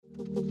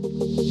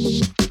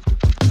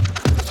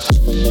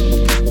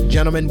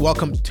gentlemen,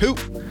 welcome to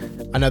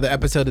another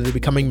episode of the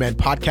Becoming Men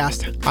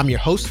podcast. I'm your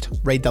host,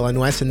 Ray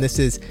Delanois, and this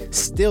is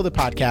still the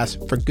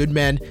podcast for good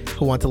men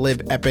who want to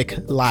live epic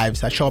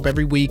lives. I show up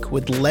every week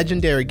with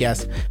legendary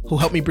guests who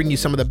help me bring you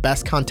some of the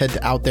best content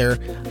out there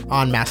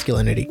on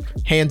masculinity,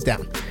 hands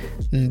down.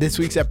 And this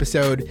week's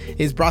episode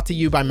is brought to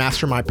you by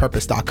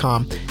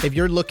MasterMyPurpose.com. If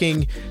you're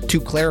looking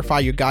to clarify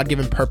your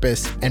God-given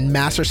purpose and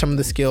master some of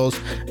the skills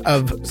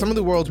of some of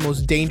the world's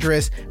most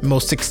dangerous,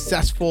 most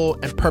successful,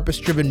 and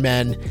purpose-driven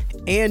men,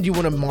 and you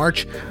want to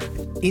march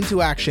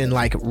into action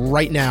like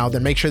right now,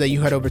 then make sure that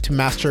you head over to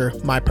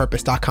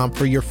MasterMyPurpose.com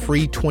for your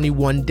free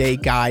 21-day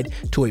guide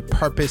to a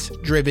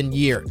purpose-driven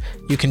year.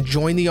 You can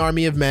join the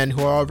army of men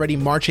who are already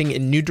marching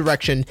in new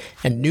direction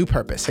and new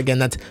purpose. Again,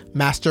 that's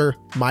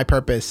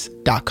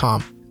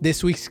MasterMyPurpose.com.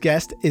 This week's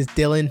guest is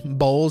Dylan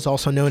Bowles,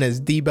 also known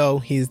as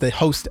Debo. He's the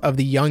host of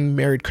the Young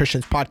Married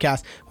Christians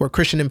podcast, where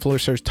Christian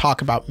influencers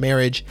talk about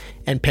marriage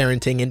and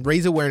parenting and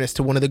raise awareness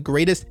to one of the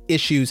greatest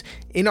issues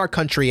in our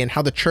country and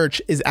how the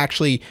church is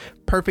actually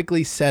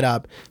perfectly set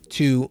up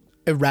to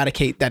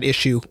eradicate that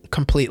issue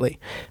completely.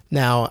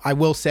 Now, I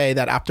will say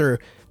that after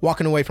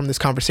walking away from this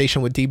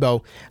conversation with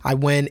Debo, I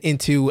went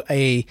into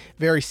a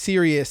very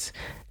serious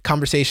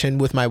conversation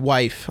with my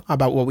wife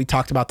about what we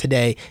talked about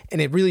today,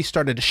 and it really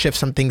started to shift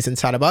some things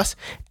inside of us,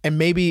 and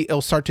maybe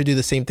it'll start to do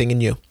the same thing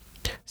in you.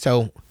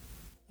 So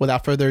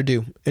without further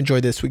ado, enjoy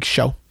this week's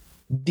show.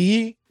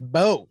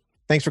 Debo,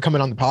 thanks for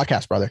coming on the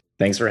podcast, brother.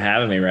 Thanks for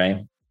having me,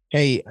 Ray.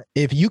 Hey,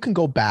 if you can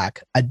go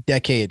back a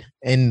decade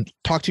and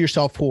talk to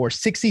yourself for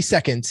 60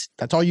 seconds,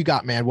 that's all you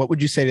got, man. What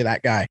would you say to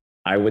that guy?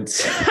 I would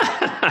say,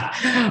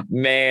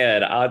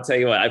 man, I'll tell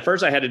you what, at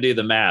first I had to do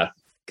the math.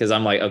 Because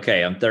I'm like,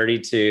 okay, I'm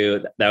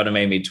 32. That would have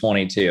made me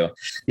 22.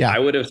 Yeah. I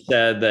would have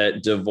said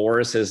that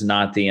divorce is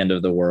not the end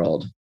of the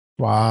world.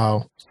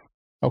 Wow.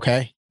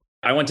 Okay.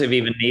 I wouldn't have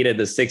even needed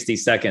the 60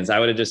 seconds. I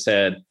would have just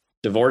said,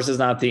 divorce is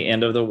not the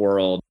end of the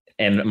world.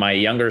 And my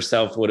younger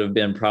self would have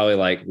been probably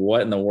like,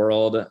 what in the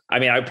world? I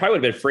mean, I probably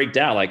would have been freaked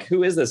out. Like,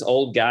 who is this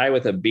old guy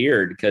with a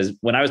beard? Because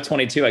when I was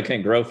 22, I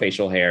couldn't grow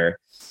facial hair.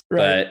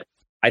 Right. But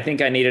I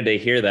think I needed to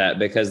hear that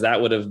because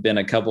that would have been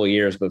a couple of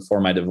years before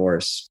my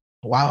divorce.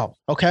 Wow.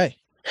 Okay.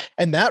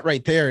 And that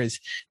right there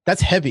that's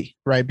heavy,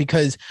 right?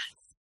 Because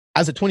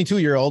as a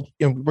 22-year-old,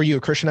 were you a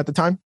Christian at the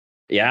time?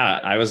 Yeah,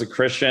 I was a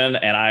Christian,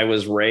 and I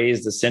was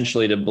raised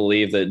essentially to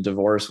believe that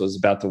divorce was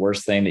about the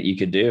worst thing that you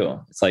could do.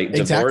 It's like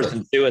divorce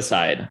and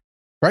suicide.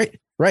 Right,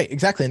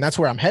 exactly. And that's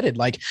where I'm headed.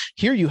 Like,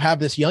 here you have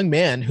this young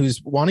man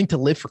who's wanting to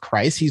live for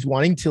Christ. He's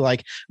wanting to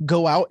like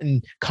go out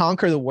and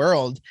conquer the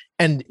world.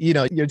 And,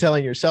 you're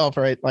telling yourself,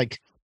 right, like,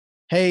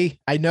 hey,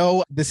 I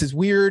know this is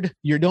weird.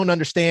 You don't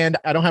understand.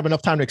 I don't have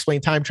enough time to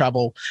explain time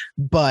travel,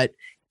 but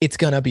it's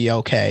going to be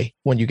okay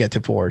when you get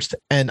divorced.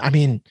 And I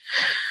mean,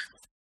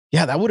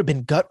 yeah, that would have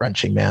been gut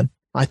wrenching, man.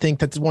 I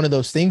think that's one of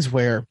those things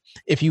where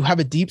if you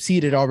have a deep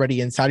seated already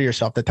inside of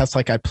yourself, that's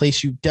like a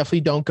place you definitely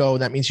don't go.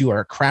 That means you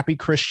are a crappy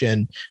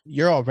Christian.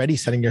 You're already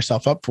setting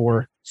yourself up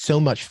for so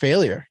much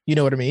failure. You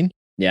know what I mean?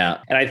 Yeah.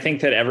 And I think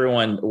that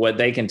everyone, what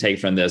they can take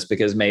from this,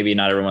 because maybe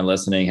not everyone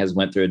listening has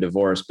went through a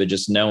divorce, but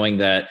just knowing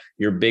that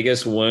your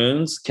biggest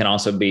wounds can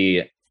also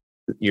be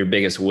your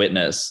biggest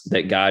witness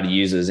that God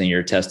uses in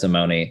your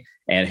testimony.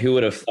 And who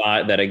would have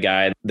thought that a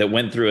guy that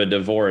went through a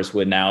divorce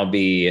would now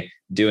be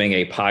doing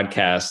a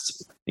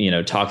podcast,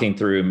 talking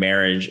through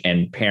marriage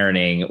and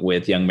parenting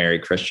with young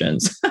married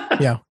Christians?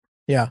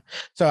 Yeah.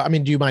 So, I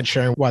mean, do you mind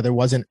sharing why there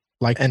wasn't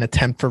like an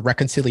attempt for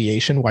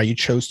reconciliation, why you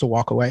chose to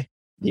walk away?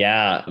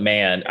 Yeah,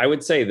 man, I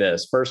would say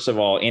this. First of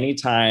all,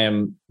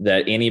 anytime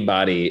that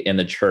anybody in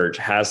the church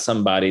has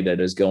somebody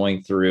that is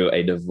going through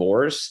a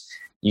divorce,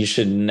 you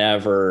should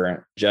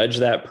never judge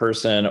that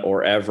person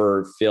or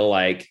ever feel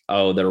like,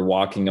 oh, they're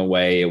walking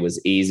away. It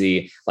was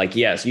easy. Like,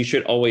 yes, you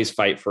should always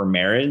fight for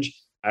marriage.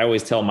 I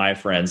always tell my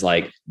friends,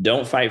 like,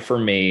 don't fight for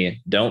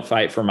me. Don't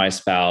fight for my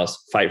spouse.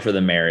 Fight for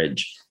the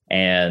marriage.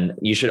 And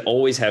you should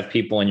always have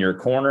people in your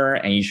corner,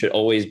 and you should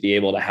always be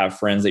able to have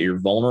friends that you're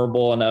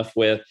vulnerable enough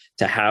with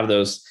to have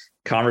those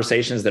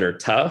conversations that are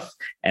tough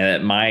and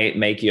that might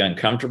make you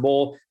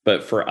uncomfortable.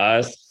 But for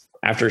us,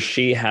 after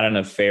she had an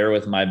affair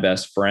with my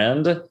best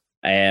friend,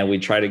 and we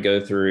tried to go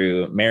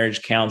through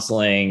marriage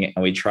counseling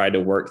and we tried to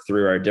work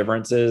through our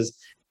differences,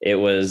 it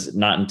was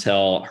not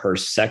until her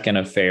second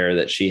affair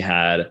that she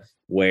had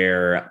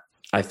where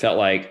I felt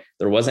like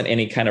there wasn't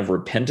any kind of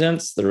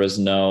repentance. There was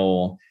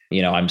no,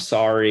 I'm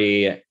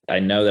sorry. I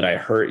know that I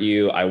hurt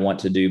you. I want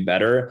to do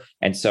better.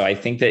 And so I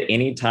think that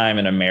anytime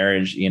in a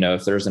marriage,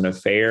 if there's an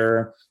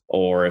affair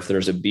or if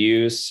there's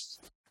abuse,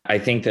 I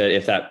think that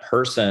if that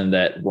person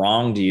that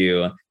wronged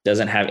you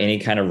doesn't have any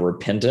kind of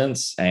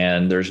repentance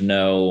and there's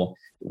no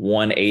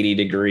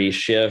 180-degree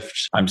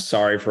shift, I'm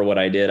sorry for what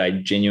I did. I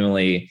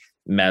genuinely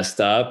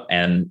messed up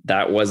and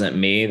that wasn't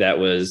me. That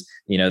was,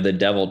 the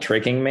devil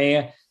tricking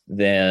me.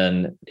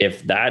 Then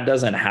if that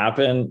doesn't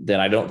happen, then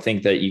I don't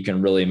think that you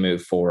can really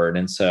move forward.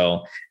 And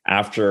so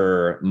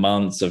after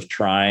months of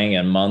trying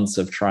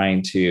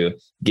to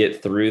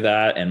get through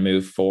that and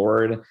move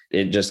forward,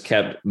 it just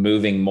kept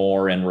moving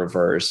more in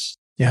reverse.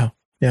 Yeah.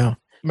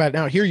 But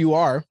now here you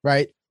are,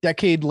 right?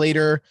 Decade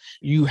later,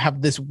 you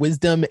have this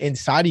wisdom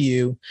inside of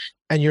you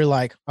and you're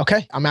like,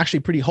 okay, I'm actually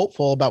pretty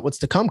hopeful about what's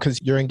to come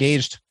because you're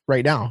engaged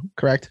right now,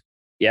 correct?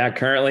 Yeah,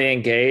 currently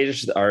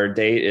engaged. Our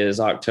date is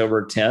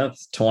October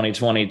 10th,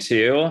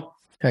 2022.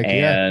 Heck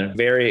and yeah.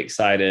 very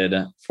excited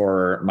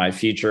for my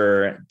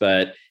future.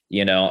 But,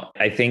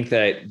 I think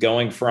that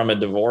going from a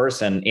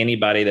divorce and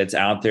anybody that's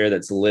out there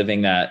that's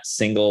living that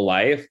single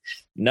life,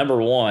 number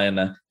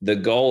one, the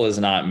goal is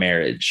not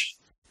marriage.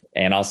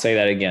 And I'll say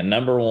that again.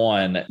 Number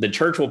one, the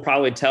church will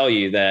probably tell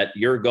you that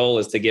your goal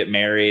is to get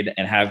married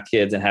and have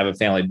kids and have a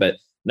family. But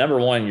number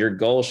one, your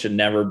goal should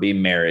never be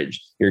marriage.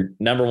 Your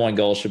number one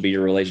goal should be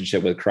your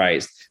relationship with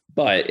Christ.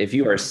 But if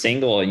you are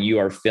single and you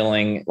are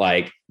feeling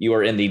like you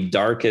are in the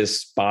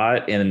darkest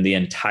spot in the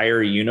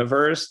entire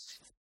universe,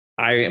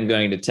 I am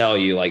going to tell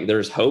you, like,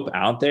 there's hope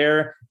out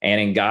there, and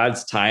in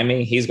God's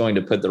timing, he's going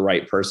to put the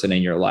right person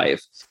in your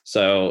life.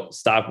 So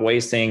stop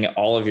wasting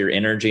all of your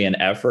energy and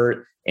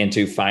effort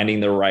into finding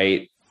the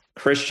right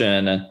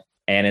Christian,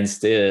 and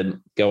instead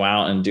go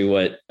out and do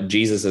what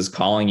Jesus is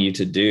calling you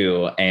to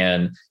do,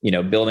 and,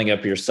 building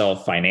up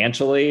yourself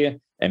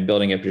financially and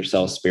building up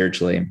yourself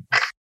spiritually.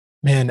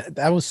 Man,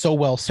 that was so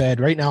well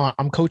said. Right now,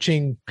 I'm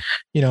coaching,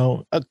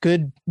 a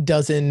good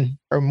dozen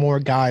or more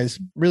guys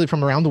really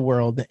from around the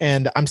world.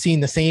 And I'm seeing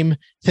the same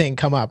thing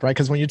come up, right?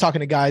 Because when you're talking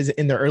to guys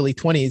in their early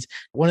 20s,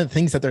 one of the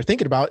things that they're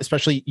thinking about,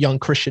 especially young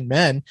Christian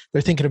men,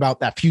 they're thinking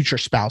about that future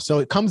spouse. So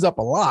it comes up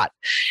a lot.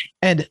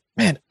 And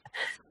man,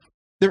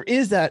 there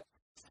is that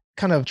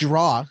kind of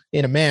draw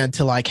in a man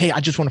to like, hey, I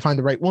just want to find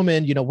the right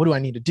woman. What do I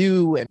need to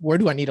do? And where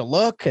do I need to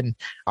look? And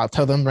I'll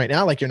tell them right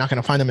now, like, you're not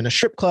going to find them in a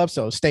strip club.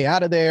 So stay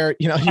out of there.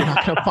 You're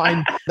not going to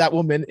find that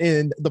woman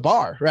in the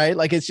bar, right?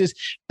 Like, it's just,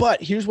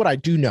 but here's what I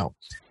do know.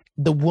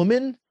 The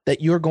woman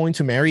that you're going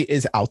to marry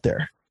is out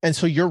there. And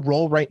so your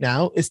role right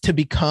now is to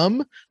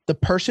become the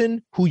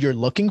person who you're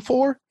looking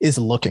for is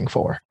looking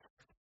for.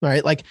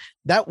 Right? Like,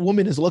 that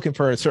woman is looking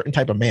for a certain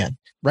type of man.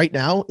 Right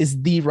now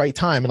is the right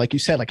time. And like you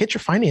said, like, get your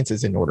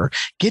finances in order,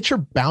 get your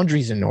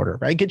boundaries in order,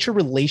 right? Get your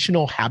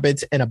relational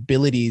habits and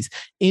abilities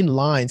in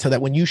line so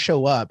that when you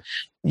show up,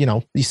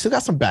 you still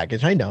got some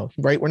baggage. I know,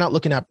 right? We're not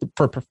looking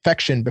for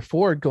perfection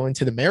before going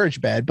to the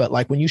marriage bed, but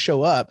like, when you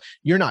show up,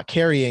 you're not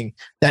carrying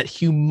that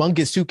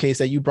humongous suitcase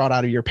that you brought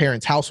out of your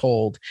parents'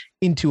 household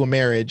into a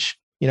marriage,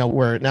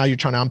 where now you're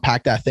trying to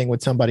unpack that thing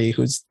with somebody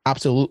who's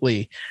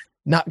absolutely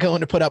not going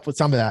to put up with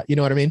some of that. You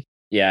know what I mean?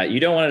 Yeah. You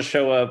don't want to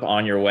show up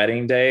on your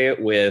wedding day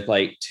with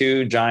like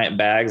two giant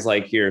bags,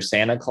 like your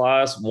Santa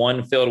Claus,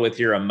 one filled with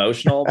your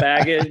emotional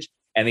baggage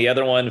and the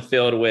other one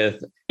filled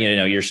with,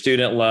 your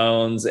student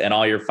loans and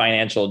all your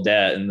financial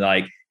debt. And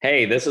like,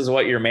 hey, this is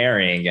what you're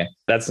marrying.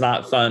 That's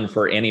not fun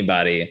for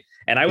anybody.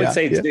 And I would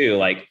say too,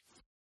 like,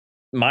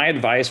 my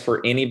advice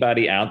for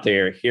anybody out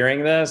there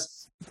hearing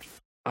this,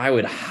 I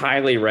would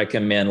highly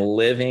recommend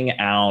living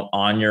out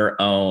on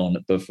your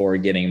own before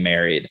getting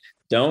married.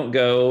 Don't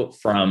go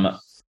from,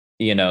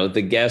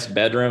 the guest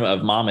bedroom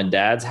of mom and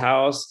dad's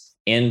house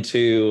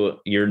into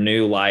your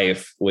new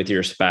life with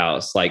your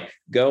spouse. Like,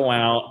 go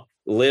out,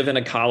 live in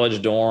a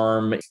college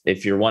dorm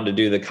if you're wanting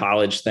to do the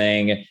college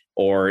thing,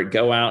 or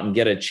go out and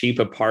get a cheap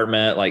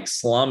apartment, like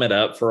slum it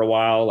up for a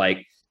while,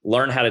 like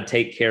learn how to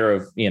take care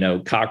of,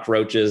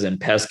 cockroaches and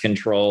pest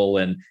control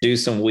and do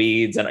some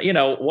weeds and,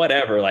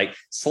 whatever, like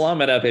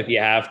slum it up if you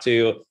have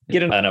to.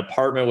 Get an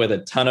apartment with a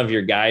ton of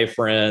your guy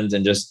friends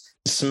and just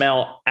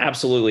smell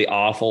absolutely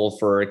awful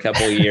for a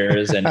couple of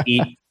years and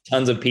eat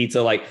tons of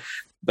pizza. Like,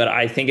 but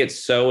I think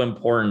it's so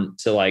important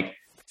to like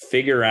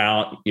figure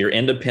out your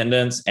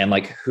independence and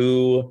like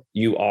who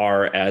you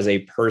are as a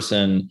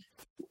person,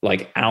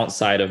 like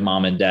outside of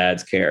mom and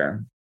dad's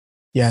care.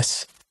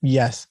 Yes.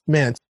 Yes,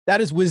 man,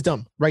 that is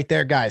wisdom right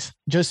there, guys.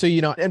 Just so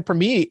you know, and for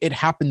me, it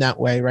happened that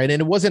way, right?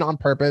 And it wasn't on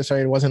purpose,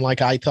 right? It wasn't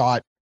like I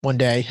thought one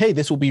day, hey,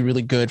 this will be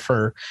really good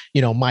for,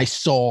 my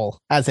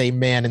soul as a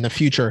man in the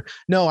future.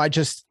 No, I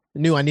just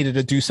knew I needed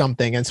to do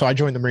something. And so I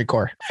joined the Marine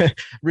Corps.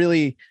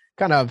 Really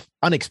kind of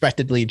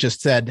unexpectedly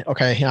just said,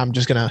 okay, I'm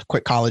just going to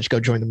quit college, go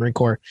join the Marine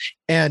Corps.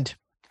 And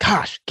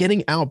gosh,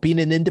 getting out, being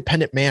an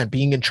independent man,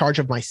 being in charge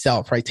of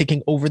myself, right?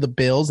 Taking over the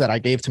bills that I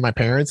gave to my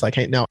parents. Like,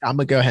 hey, no, I'm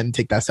gonna go ahead and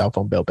take that cell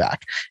phone bill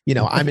back.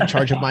 I'm in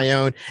charge of my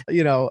own,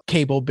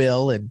 cable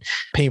bill and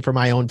paying for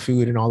my own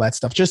food and all that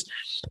stuff. Just,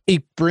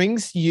 it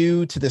brings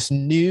you to this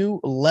new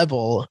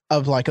level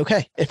of like,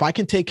 okay, if I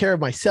can take care of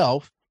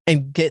myself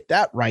and get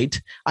that right,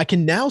 I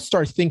can now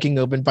start thinking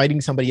of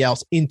inviting somebody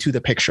else into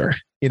the picture,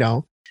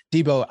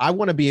 Debo, I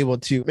want to be able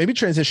to maybe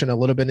transition a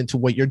little bit into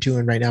what you're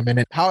doing right now, man,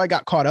 and how I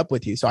got caught up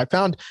with you. So I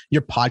found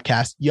your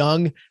podcast,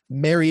 Young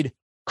Married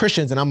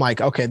Christians, and I'm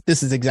like, okay,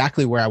 this is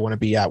exactly where I want to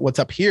be at. What's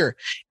up here?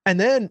 And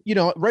then,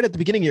 right at the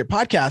beginning of your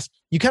podcast,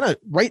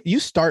 you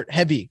start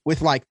heavy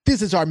with like,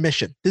 this is our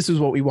mission. This is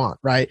what we want,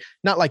 right?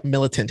 Not like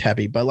militant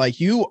heavy, but like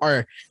you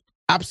are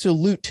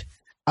absolute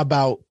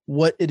about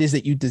what it is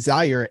that you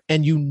desire,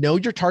 and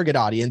your target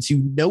audience,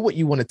 what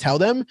you want to tell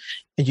them,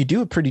 and you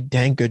do a pretty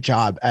dang good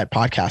job at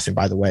podcasting,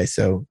 by the way.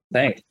 So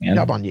thanks, man.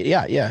 Job on you.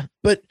 Yeah.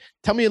 But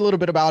tell me a little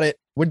bit about it.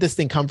 Where did this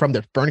thing come from?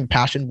 The burning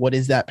passion. What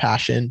is that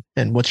passion?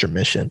 And what's your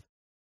mission?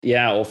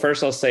 Yeah, well,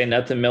 first I'll say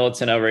nothing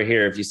militant over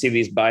here. If you see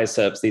these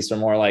biceps, these are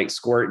more like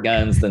squirt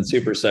guns than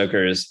super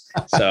soakers.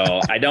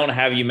 So I don't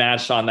have you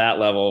matched on that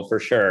level for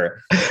sure.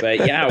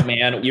 But yeah,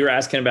 man, you were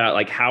asking about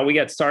like how we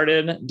got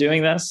started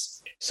doing this.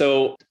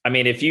 So, I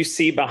mean, if you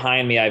see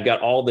behind me, I've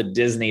got all the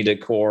Disney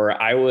decor.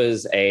 I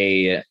was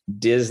a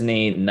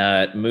Disney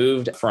nut,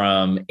 moved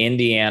from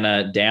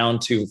Indiana down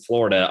to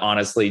Florida,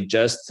 honestly,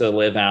 just to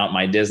live out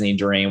my Disney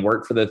dream,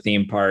 work for the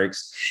theme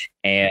parks.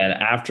 And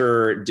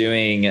after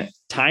doing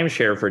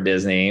timeshare for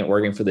Disney,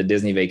 working for the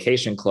Disney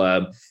Vacation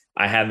Club,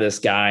 I had this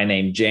guy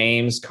named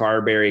James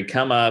Carberry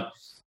come up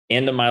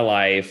into my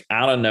life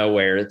out of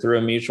nowhere through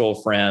a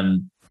mutual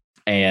friend.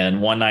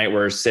 And one night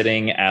we're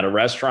sitting at a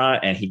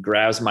restaurant and he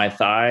grabs my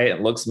thigh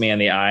and looks me in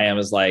the eye and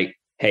was like,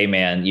 hey,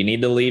 man, you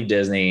need to leave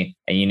Disney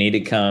and you need to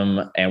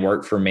come and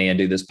work for me and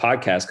do this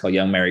podcast called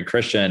Young Married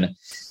Christian.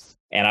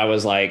 And I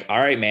was like, all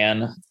right,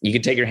 man, you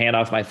can take your hand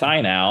off my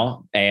thigh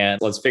now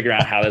and let's figure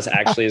out how this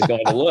actually is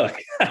going to look.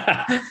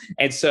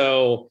 And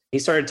so he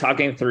started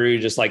talking through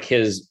just like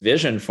his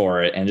vision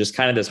for it and just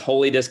kind of this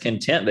holy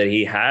discontent that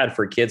he had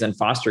for kids in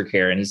foster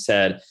care. And he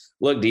said,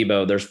 look,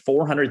 Debo, there's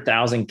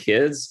 400,000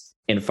 kids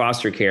in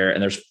foster care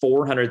and there's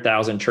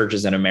 400,000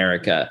 churches in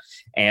America.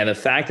 And the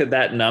fact that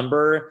that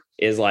number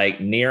is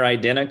like near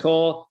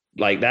identical,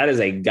 like that is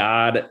a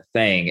God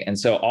thing. And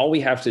so all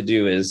we have to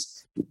do is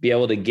be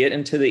able to get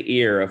into the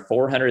ear of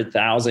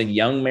 400,000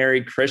 young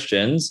married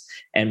Christians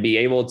and be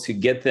able to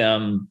get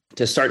them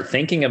to start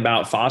thinking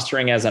about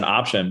fostering as an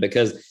option.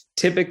 Because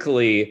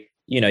typically,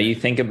 you know, you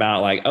think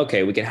about like,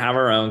 okay, we can have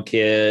our own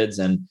kids.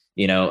 And,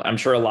 you know, I'm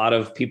sure a lot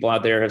of people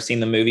out there have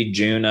seen the movie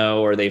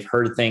Juno or they've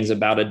heard things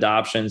about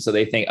adoption. So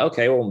they think,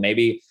 okay, well,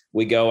 maybe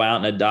we go out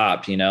and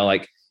adopt, you know,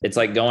 like it's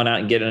like going out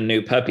and getting a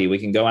new puppy. We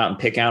can go out and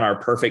pick out our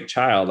perfect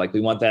child. Like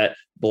we want that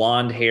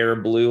blonde hair,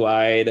 blue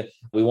eyed.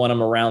 We want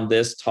them around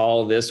this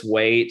tall, this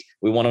weight.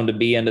 We want them to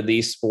be into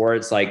these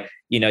sports. Like,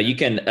 you know, you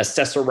can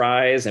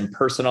accessorize and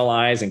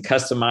personalize and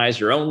customize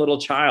your own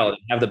little child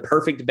and have the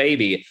perfect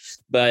baby.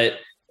 But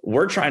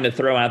we're trying to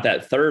throw out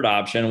that third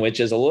option, which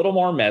is a little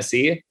more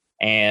messy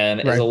and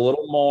is a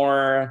little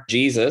more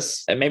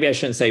Jesus. And maybe I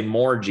shouldn't say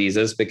more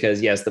Jesus,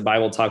 because yes, the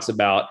Bible talks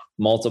about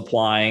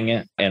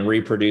multiplying and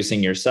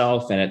reproducing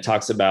yourself. And it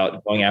talks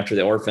about going after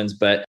the orphans,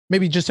 but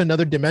maybe just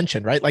another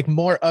dimension, right? Like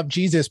more of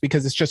Jesus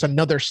because it's just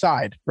another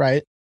side,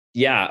 right?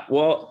 Yeah.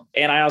 Well,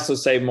 and I also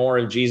say more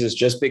of Jesus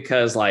just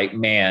because like,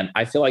 man,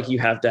 I feel like you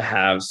have to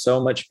have so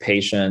much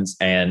patience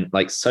and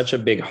like such a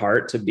big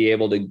heart to be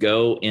able to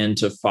go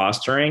into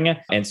fostering.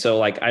 And so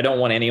like, I don't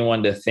want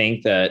anyone to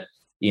think that,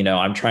 you know,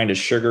 I'm trying to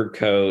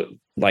sugarcoat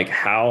like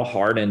how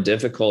hard and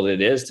difficult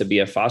it is to be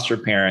a foster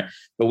parent,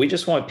 but we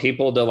just want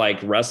people to like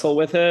wrestle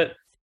with it.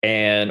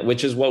 And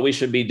which is what we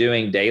should be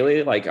doing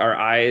daily. Like our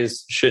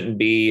eyes shouldn't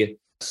be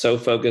so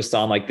focused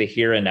on like the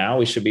here and now.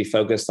 We should be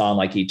focused on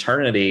like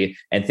eternity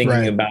and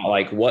thinking about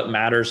like what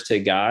matters to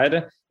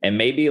God. And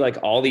maybe like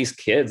all these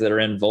kids that are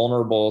in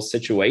vulnerable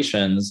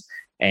situations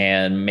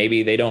and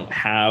maybe they don't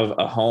have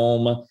a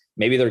home.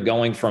 Maybe they're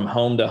going from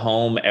home to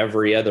home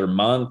every other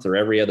month or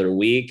every other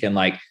week, and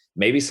like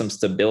maybe some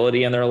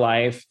stability in their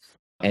life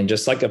and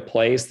just like a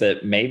place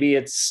that maybe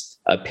it's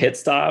a pit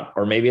stop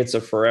or maybe it's a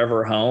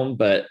forever home,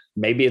 but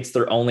maybe it's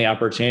their only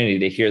opportunity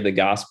to hear the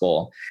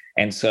gospel.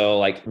 And so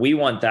like, we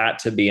want that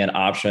to be an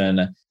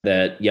option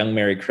that young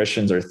married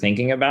Christians are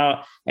thinking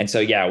about. And so,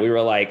 yeah, we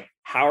were like,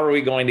 how are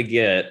we going to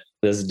get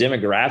this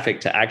demographic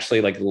to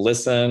actually like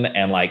listen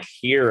and like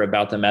hear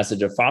about the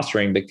message of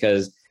fostering?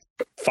 Because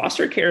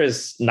foster care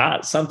is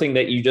not something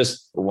that you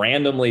just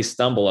randomly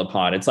stumble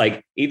upon. It's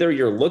like either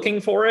you're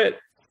looking for it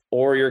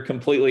or you're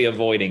completely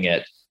avoiding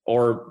it,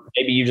 or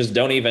maybe you just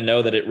don't even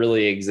know that it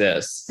really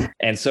exists.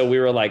 And so we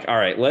were like, all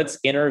right, let's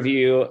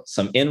interview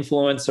some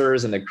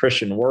influencers in the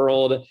Christian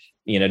world,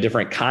 you know,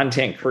 different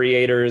content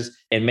creators,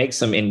 and make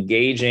some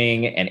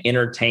engaging and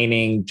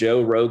entertaining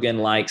Joe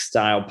Rogan-like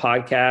style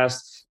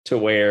podcasts to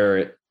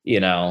where, you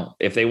know,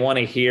 if they want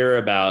to hear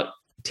about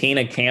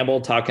Tina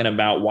Campbell talking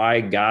about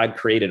why God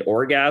created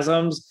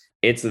orgasms,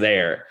 it's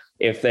there.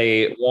 If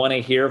they want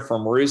to hear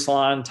from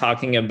Ruslan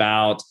talking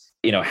about,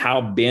 you know,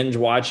 how binge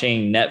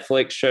watching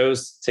Netflix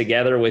shows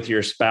together with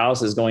your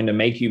spouse is going to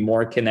make you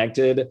more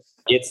connected,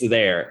 it's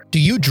there. Do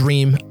you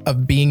dream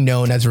of being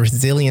known as a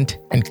resilient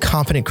and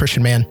confident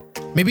Christian man?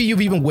 Maybe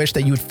you've even wished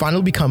that you would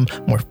finally become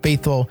more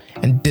faithful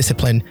and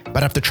disciplined,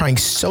 but after trying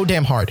so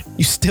damn hard,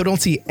 you still don't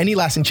see any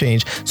lasting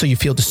change, so you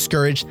feel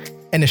discouraged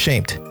and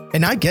ashamed.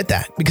 And I get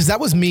that, because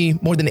that was me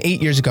more than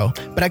 8 years ago.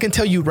 But I can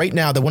tell you right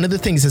now that one of the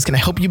things that's going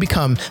to help you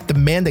become the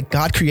man that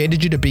God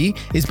created you to be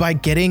is by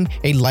getting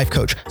a life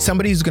coach,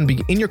 somebody who's going to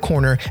be in your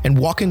corner and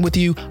walking with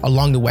you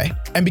along the way.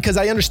 And because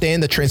I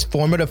understand the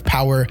transformative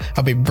power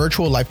of a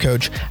virtual life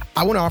coach,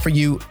 I want to offer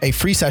you a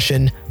free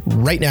session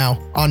right now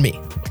on me.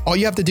 All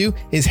you have to do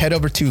is head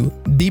over to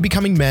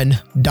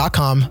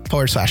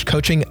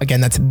thebecomingmen.com/coaching. Again,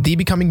 that's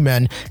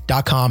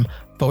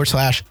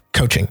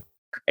thebecomingmen.com/coaching.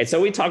 And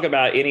so we talk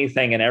about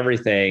anything and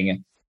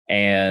everything.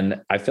 And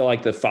I feel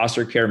like the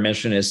foster care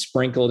mission is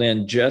sprinkled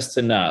in just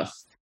enough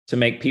to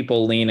make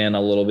people lean in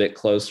a little bit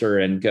closer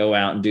and go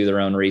out and do their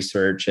own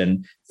research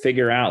and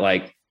figure out,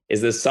 like,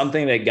 is this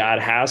something that God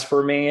has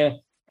for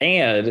me?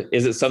 And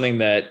is it something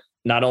that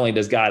not only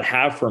does God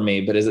have for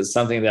me, but is it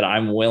something that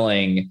I'm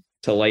willing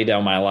to lay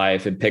down my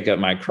life and pick up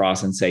my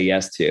cross and say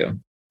yes to?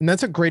 And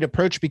that's a great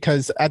approach,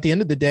 because at the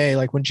end of the day,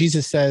 like when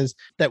Jesus says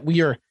that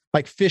we are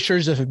like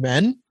fishers of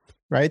men,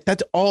 right?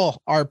 That's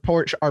all our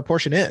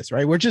portion is,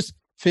 right? We're just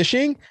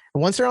fishing.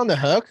 And once they're on the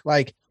hook,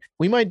 like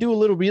we might do a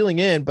little reeling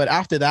in, but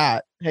after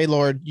that, hey,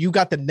 Lord, you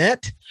got the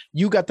net,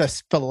 you got the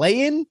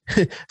filleting,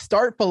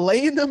 start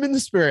filleting them in the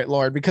spirit,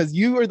 Lord, because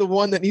you are the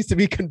one that needs to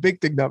be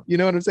convicting them. You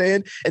know what I'm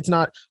saying? It's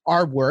not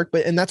our work,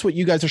 and that's what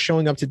you guys are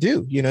showing up to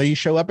do. You know, you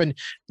show up and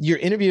you're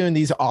interviewing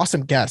these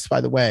awesome guests,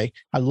 by the way.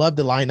 I love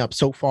the lineup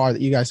so far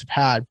that you guys have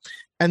had.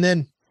 And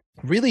then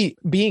really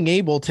being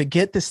able to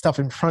get this stuff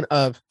in front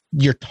of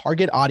your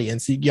target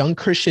audience, the young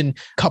Christian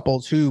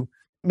couples who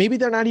maybe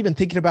they're not even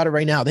thinking about it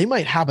right now. They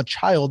might have a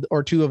child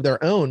or two of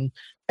their own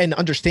and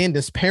understand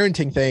this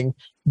parenting thing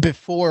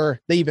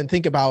before they even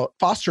think about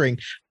fostering,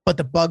 but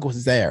the bug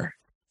was there.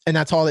 And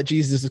that's all that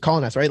Jesus is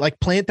calling us, right? Like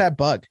plant that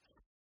bug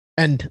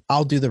and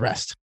I'll do the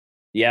rest.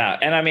 Yeah.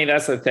 And I mean,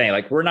 that's the thing.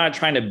 Like, we're not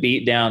trying to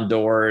beat down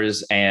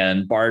doors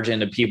and barge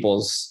into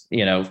people's,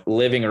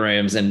 living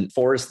rooms and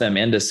force them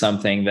into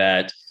something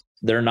that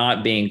they're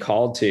not being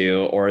called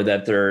to or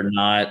that they're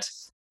not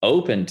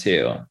open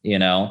to,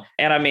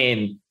 and I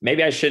mean,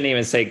 maybe I shouldn't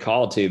even say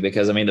called to,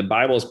 because I mean, the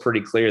Bible is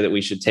pretty clear that we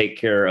should take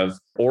care of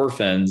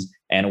orphans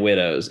and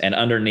widows, and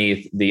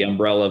underneath the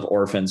umbrella of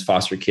orphans,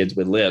 foster kids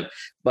would live.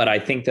 But I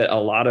think that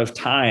a lot of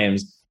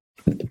times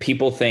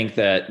people think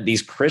that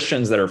these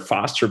Christians that are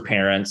foster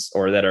parents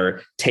or that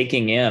are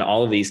taking in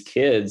all of these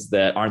kids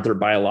that aren't their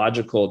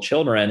biological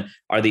children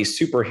are these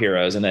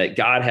superheroes, and that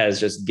God has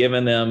just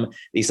given them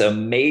these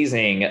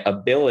amazing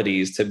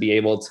abilities to be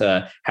able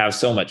to have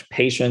so much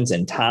patience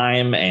and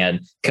time and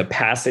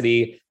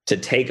capacity to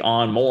take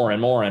on more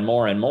and more and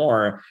more and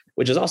more,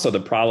 which is also the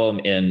problem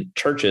in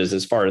churches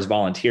as far as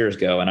volunteers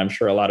go. And I'm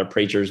sure a lot of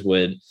preachers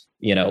would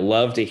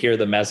love to hear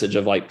the message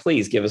of like,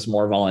 please give us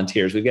more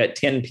volunteers. We've got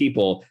 10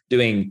 people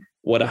doing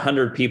what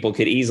 100 people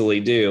could easily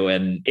do.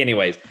 And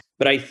anyways,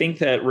 but I think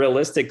that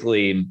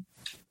realistically,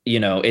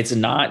 it's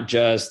not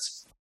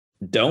just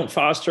don't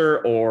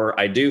foster or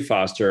I do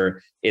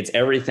foster, it's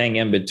everything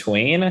in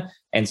between.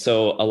 And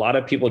so a lot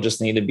of people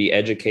just need to be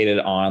educated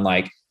on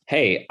like,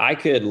 hey, I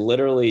could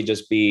literally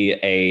just be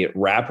a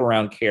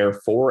wraparound care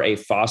for a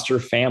foster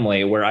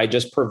family where I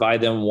just provide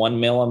them one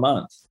meal a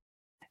month.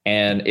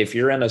 And if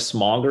you're in a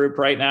small group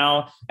right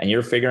now and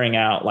you're figuring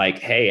out like,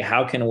 hey,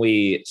 how can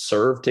we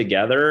serve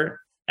together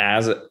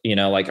as,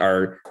 like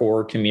our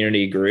core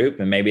community group?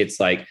 And maybe it's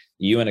like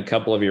you and a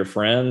couple of your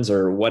friends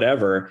or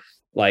whatever,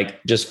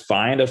 like just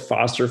find a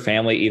foster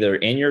family either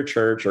in your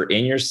church or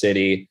in your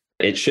city.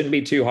 It shouldn't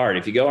be too hard.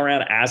 If you go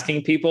around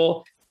asking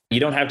people, you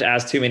don't have to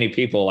ask too many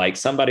people. Like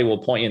somebody will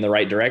point you in the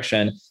right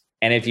direction.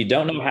 And if you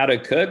don't know how to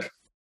cook,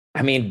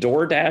 I mean,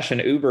 DoorDash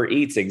and Uber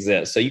Eats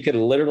exist. So you could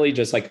literally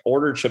just like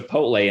order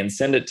Chipotle and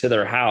send it to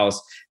their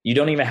house. You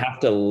don't even have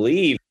to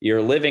leave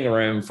your living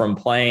room from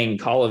playing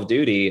Call of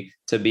Duty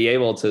to be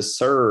able to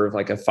serve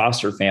like a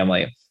foster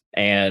family.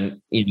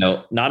 And,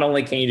 not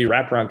only can you do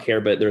wraparound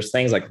care, but there's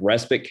things like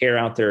respite care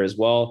out there as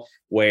well,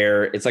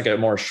 where it's like a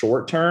more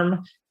short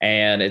term.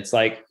 And it's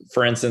like,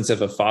 for instance, if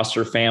a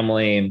foster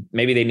family,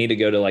 maybe they need to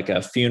go to like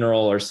a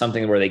funeral or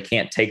something where they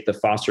can't take the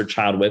foster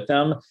child with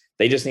them.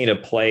 They just need a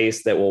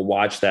place that will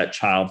watch that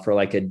child for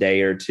like a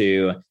day or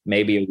two,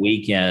 maybe a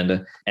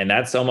weekend. And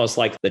that's almost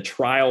like the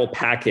trial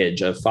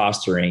package of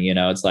fostering.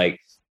 It's like,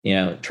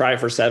 try it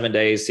for 7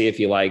 days, see if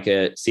you like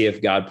it, see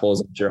if God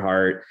pulls at your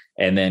heart,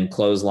 and then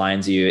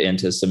clotheslines you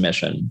into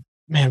submission.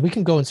 Man, we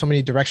can go in so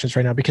many directions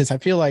right now, because I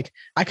feel like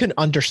I can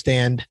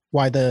understand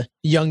why the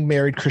young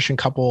married Christian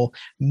couple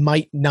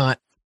might not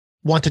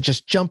want to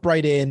just jump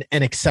right in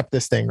and accept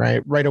this thing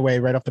right away,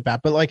 right off the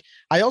bat. But like,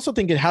 I also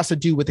think it has to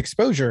do with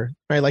exposure,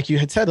 right? Like you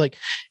had said, like,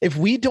 if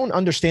we don't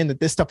understand that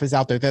this stuff is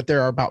out there, that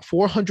there are about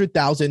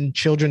 400,000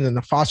 children in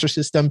the foster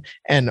system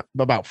and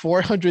about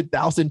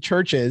 400,000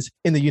 churches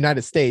in the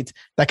United States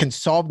that can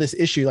solve this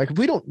issue. Like if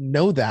we don't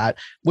know that,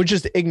 we're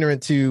just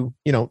ignorant to,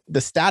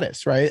 the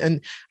status, right?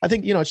 And I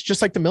think, it's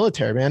just like the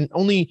military, man.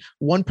 Only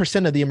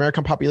 1% of the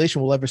American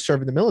population will ever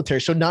serve in the military.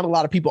 So not a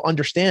lot of people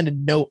understand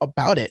and know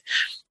about it.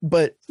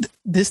 But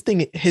this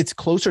thing hits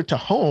closer to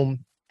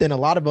home than a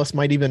lot of us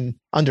might even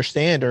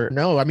understand or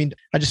know. I mean,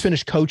 I just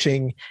finished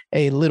coaching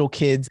a little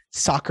kids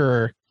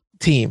soccer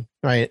team,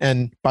 right?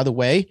 And by the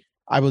way,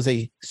 I was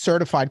a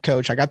certified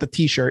coach. I got the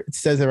t-shirt. It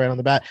says it right on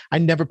the back. I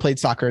never played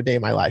soccer a day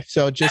in my life.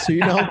 So just so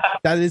you know,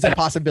 that is a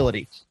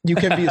possibility. You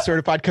can be a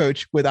certified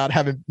coach without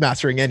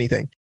mastering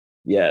anything.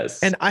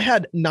 Yes. And I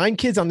had 9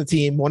 kids on the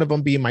team, one of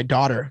them being my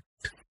daughter.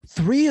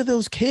 3 of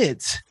those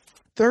kids,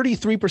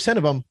 33%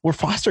 of them were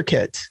foster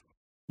kids.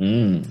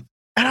 And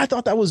I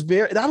thought that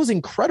was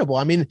incredible.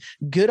 I mean,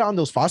 good on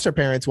those foster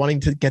parents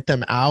wanting to get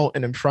them out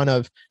and in front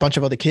of a bunch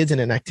of other kids in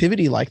an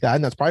activity like that.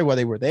 And that's probably why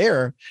they were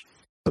there.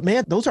 But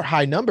man, those are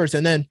high numbers.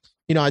 And then,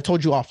 I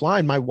told you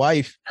offline, my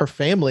wife, her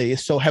family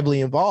is so heavily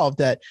involved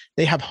that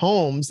they have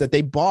homes that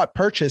they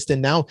purchased,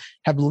 and now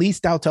have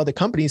leased out to other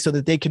companies so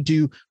that they can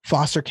do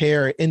foster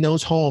care in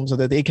those homes, or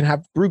that they can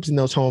have groups in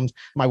those homes.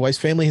 My wife's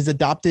family has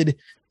adopted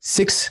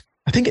 6,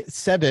 I think it's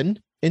 7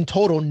 in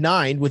total,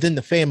 9 within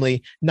the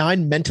family,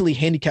 9 mentally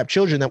handicapped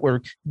children that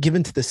were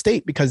given to the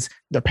state because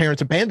their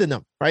parents abandoned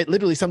them, right?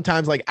 Literally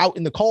sometimes like out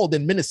in the cold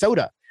in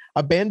Minnesota,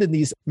 abandon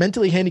these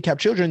mentally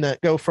handicapped children that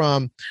go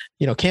from,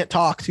 can't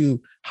talk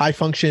to high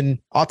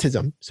function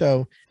autism.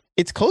 So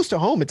it's close to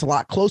home. It's a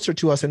lot closer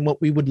to us than what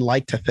we would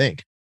like to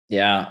think.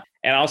 Yeah.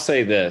 And I'll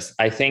say this,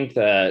 I think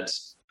that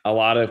a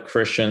lot of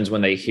Christians,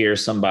 when they hear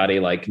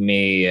somebody like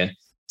me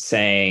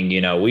saying,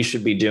 we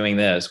should be doing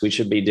this, we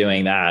should be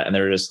doing that, and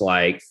they're just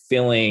like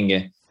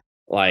feeling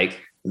like,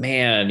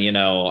 man,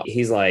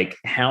 he's like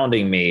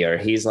hounding me, or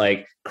he's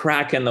like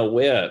cracking the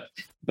whip.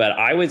 But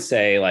I would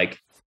say like,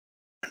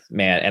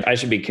 man, and I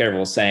should be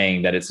careful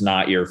saying that it's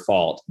not your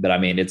fault, but I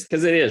mean, it's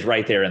because it is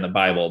right there in the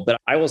Bible. But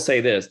I will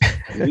say this,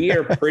 we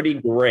are pretty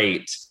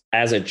great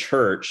as a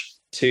church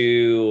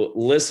to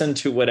listen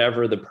to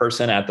whatever the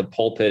person at the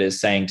pulpit is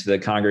saying to the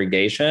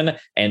congregation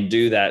and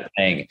do that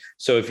thing.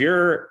 So if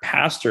your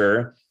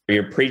pastor or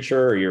your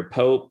preacher or your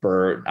pope,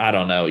 or I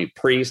don't know, your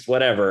priest,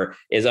 whatever,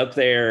 is up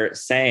there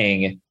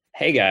saying,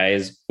 hey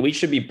guys, we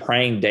should be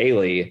praying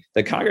daily,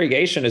 the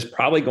congregation is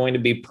probably going to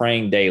be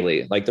praying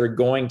daily. Like they're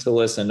going to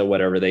listen to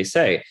whatever they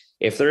say.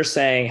 If they're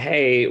saying,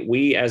 hey,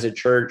 we as a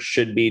church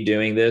should be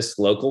doing this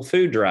local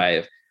food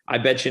drive, I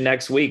bet you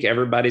next week,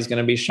 everybody's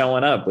going to be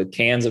showing up with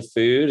cans of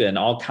food and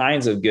all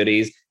kinds of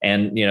goodies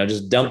and,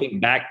 just dumping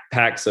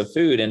backpacks of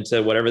food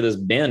into whatever this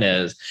bin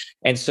is.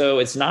 And so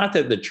it's not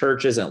that the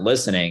church isn't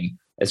listening.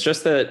 It's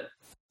just that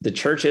the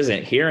church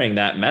isn't hearing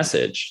that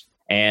message.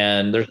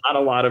 And there's not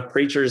a lot of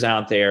preachers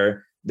out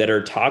there that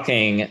are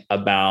talking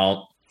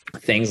about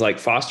things like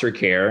foster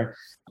care,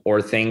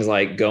 or things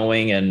like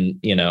going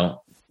and,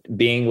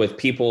 being with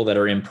people that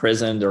are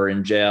imprisoned or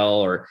in jail,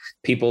 or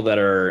people that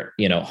are,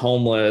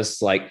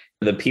 homeless, like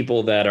the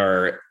people that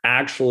are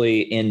actually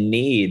in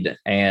need,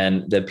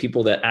 and the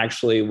people that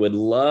actually would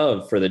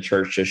love for the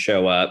church to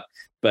show up.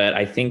 But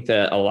I think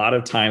that a lot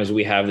of times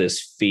we have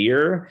this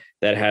fear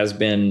that has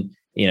been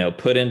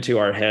put into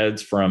our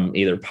heads from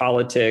either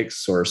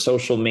politics or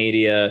social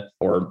media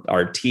or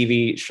our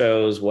TV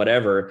shows,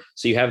 whatever.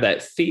 So you have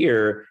that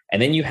fear,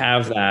 and then you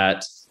have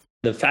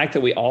the fact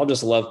that we all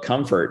just love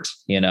comfort,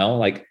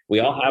 like we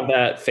all have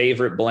that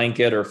favorite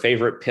blanket or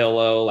favorite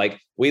pillow.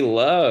 Like we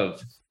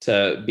love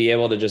to be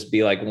able to just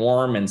be like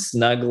warm and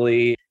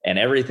snuggly and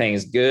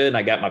everything's good. And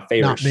I got my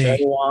favorite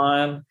show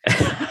on,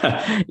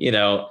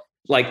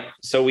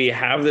 so we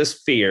have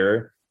this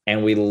fear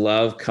and we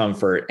love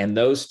comfort. And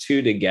those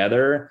two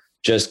together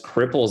just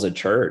cripples a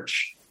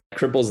church,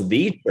 cripples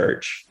the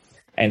church.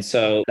 And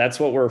so that's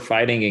what we're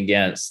fighting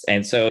against.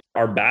 And so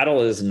our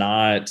battle is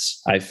not,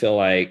 I feel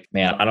like,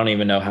 man, I don't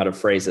even know how to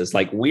phrase this.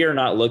 Like we are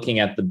not looking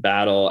at the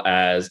battle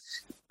as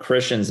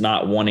Christians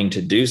not wanting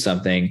to do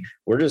something.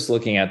 We're just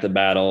looking at the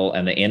battle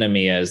and the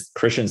enemy as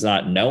Christians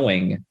not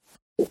knowing,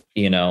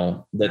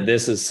 that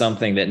this is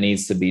something that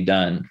needs to be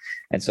done.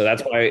 And so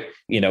that's why,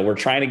 we're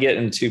trying to get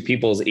into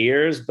people's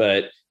ears,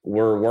 but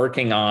we're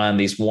working on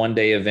these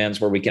one-day events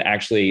where we can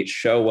actually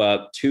show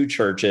up to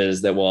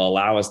churches that will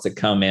allow us to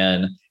come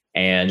in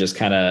and just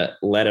kind of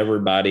let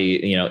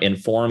everybody,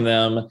 inform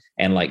them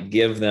and like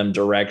give them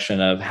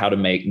direction of how to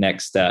make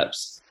next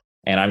steps.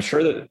 And I'm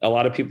sure that a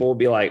lot of people will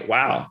be like,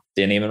 wow,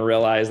 didn't even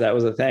realize that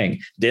was a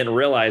thing. Didn't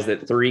realize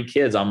that 3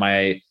 kids on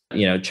my,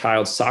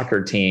 child's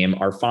soccer team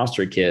are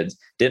foster kids.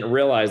 Didn't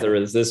realize there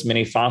was this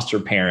many foster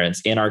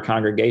parents in our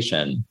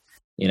congregation.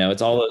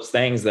 It's all those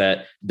things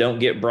that don't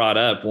get brought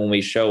up when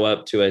we show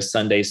up to a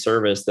Sunday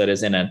service that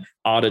is in an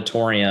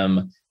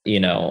auditorium,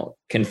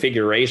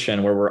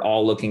 configuration where we're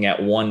all looking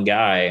at one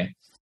guy,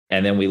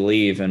 and then we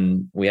leave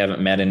and we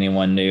haven't met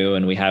anyone new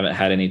and we haven't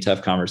had any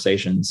tough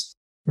conversations.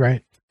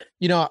 Right.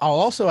 I'll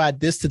also add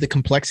this to the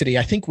complexity.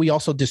 I think we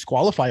also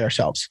disqualify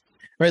ourselves,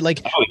 right?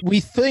 Like we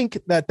think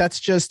that that's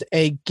just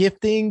a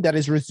gifting that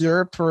is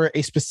reserved for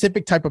a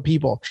specific type of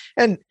people.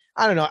 And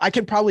I don't know, I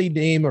can probably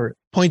name or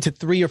point to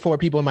 3 or 4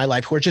 people in my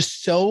life who are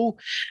just so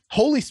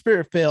Holy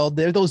Spirit filled.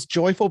 They're those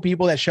joyful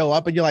people that show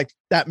up and you're like,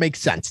 that makes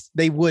sense.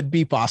 They would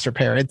be foster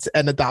parents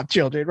and adopt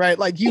children, right?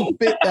 Like you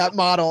fit that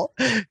model.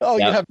 Oh,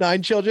 yep. You have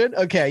 9 children?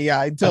 Okay. Yeah,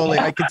 I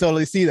can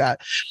totally see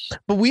that.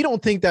 But we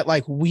don't think that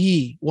like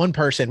one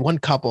person, one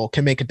couple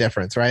can make a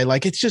difference, right?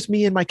 Like it's just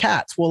me and my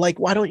cats. Well, like,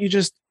 why don't you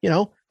just,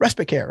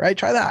 respite care, right?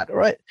 Try that. All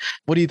right.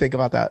 What do you think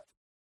about that?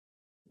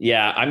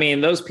 Yeah. I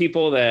mean, those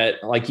people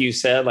that, like you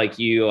said, like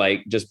you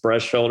like just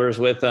brush shoulders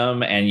with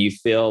them and you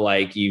feel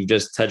like you've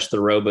just touched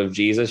the robe of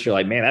Jesus. You're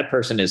like, man, that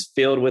person is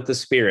filled with the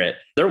Spirit.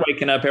 They're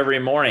waking up every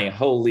morning.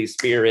 Holy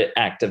Spirit,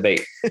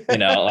 activate.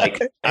 Like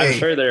I'm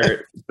sure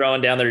they're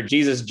throwing down their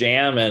Jesus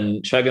jam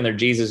and chugging their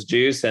Jesus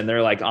juice and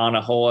they're like on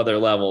a whole other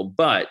level.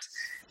 But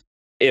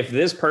if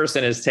this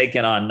person is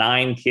taking on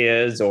 9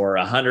 kids or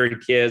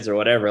 100 kids or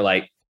whatever,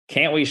 like,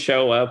 can't we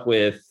show up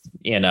with,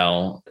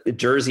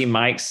 Jersey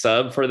Mike's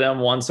sub for them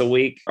once a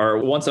week or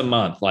once a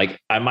month? Like,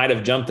 I might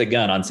have jumped the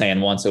gun on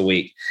saying once a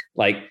week.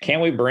 Like,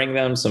 can't we bring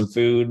them some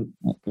food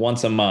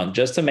once a month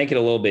just to make it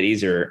a little bit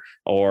easier,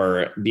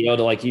 or be able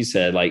to, like you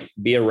said, like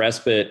be a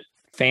respite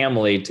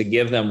family to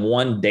give them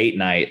one date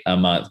night a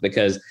month?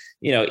 Because,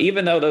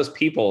 even though those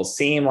people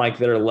seem like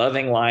they're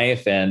loving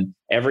life and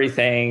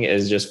everything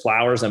is just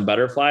flowers and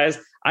butterflies,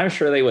 I'm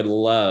sure they would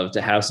love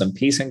to have some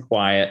peace and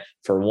quiet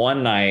for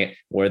one night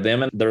where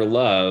them and their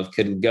love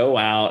could go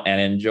out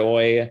and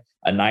enjoy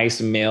a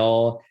nice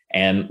meal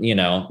and,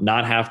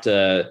 not have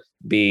to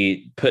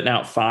be putting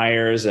out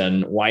fires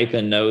and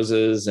wiping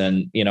noses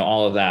and,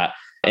 all of that.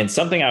 And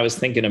something I was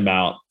thinking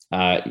about,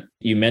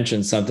 you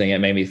mentioned something that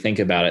made me think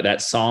about it.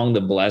 That song,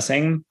 The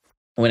Blessing,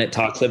 when it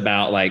talks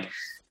about like,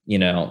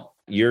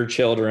 your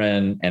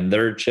children and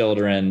their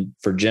children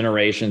for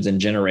generations and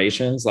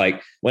generations.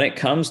 Like, when it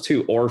comes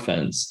to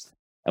orphans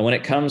and when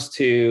it comes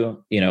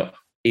to,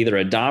 either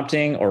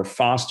adopting or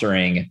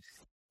fostering,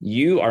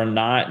 you are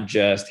not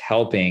just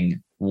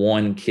helping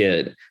one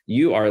kid.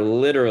 You are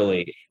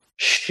literally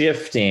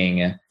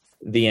shifting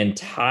the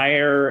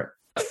entire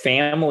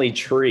family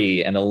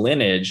tree and the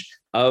lineage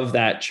of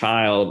that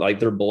child, like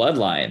their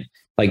bloodline.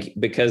 Like,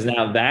 because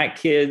now that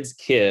kid's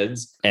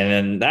kids and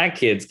then that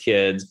kid's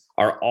kids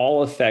are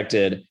all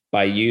affected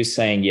by you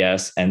saying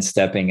yes and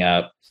stepping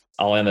up.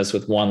 I'll end this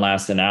with one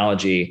last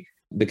analogy,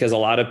 because a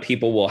lot of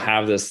people will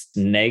have this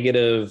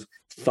negative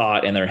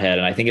thought in their head.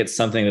 And I think it's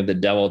something that the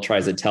devil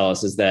tries to tell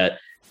us, is that,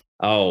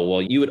 oh,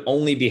 well, you would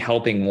only be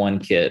helping one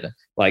kid.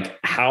 Like,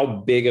 how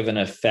big of an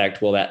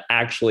effect will that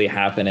actually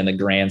happen in the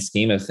grand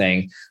scheme of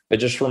things? But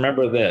just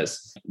remember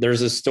this,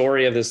 there's a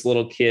story of this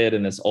little kid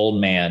and this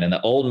old man, and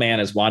the old man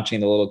is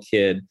watching the little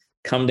kid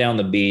come down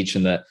the beach,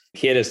 and the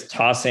kid is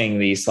tossing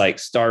these like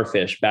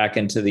starfish back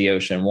into the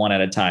ocean one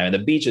at a time. And the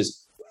beach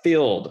is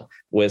filled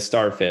with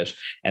starfish.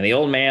 And the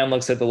old man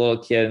looks at the little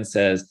kid and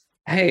says,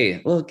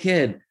 "Hey, little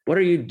kid, what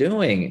are you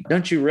doing?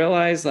 Don't you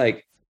realize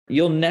like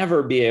you'll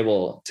never be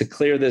able to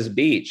clear this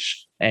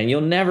beach and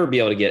you'll never be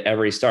able to get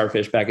every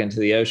starfish back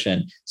into the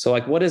ocean. So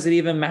like, what does it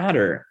even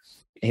matter?"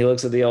 He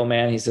looks at the old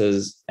man, he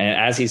says, and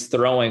as he's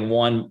throwing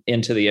one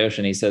into the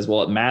ocean, he says,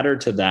 "Well, it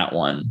mattered to that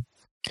one."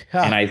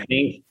 And I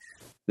think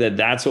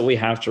that's what we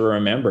have to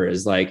remember,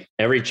 is like,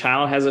 every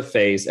child has a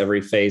face, every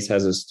face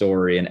has a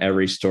story, and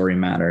every story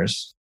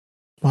matters.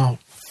 Wow.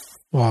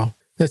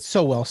 That's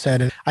so well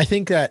said. And I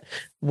think that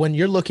when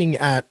you're looking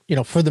at,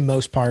 for the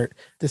most part,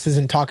 this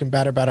isn't talking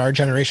bad about our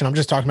generation. I'm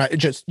just talking about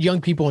just young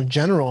people in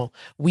general.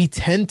 We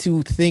tend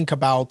to think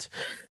about,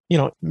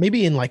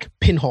 maybe in like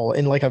pinhole,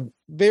 in like a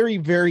very,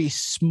 very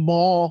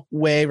small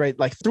way, right?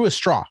 Like through a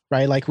straw,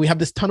 right? Like we have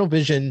this tunnel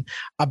vision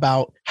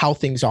about how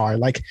things are.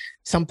 Like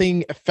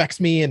something affects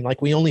me, and like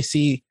we only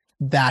see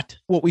that,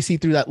 what we see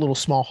through that little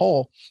small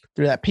hole,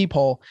 through that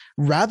peephole,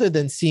 rather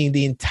than seeing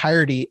the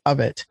entirety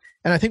of it.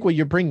 And I think what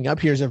you're bringing up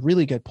here is a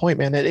really good point,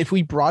 man, that if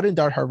we broadened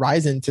our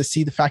horizon to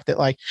see the fact that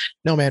like,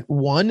 no, man,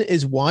 one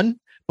is one,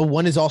 but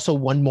one is also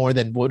one more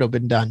than would have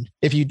been done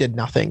if you did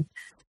nothing.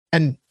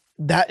 And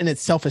that in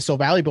itself is so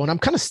valuable. And I'm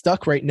kind of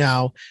stuck right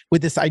now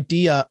with this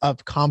idea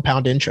of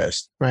compound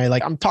interest, right?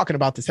 Like I'm talking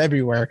about this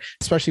everywhere,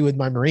 especially with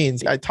my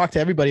Marines. I talk to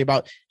everybody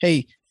about,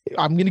 hey,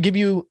 I'm going to give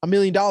you $1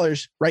 million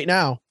right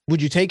now.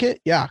 Would you take it?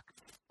 Yeah,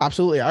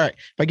 absolutely. All right.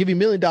 If I give you $1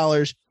 million,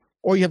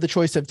 or you have the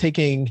choice of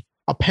taking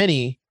a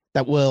penny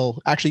that will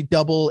actually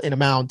double in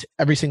amount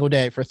every single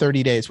day for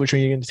 30 days, which one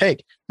are you going to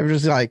take?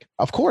 Everyone's like,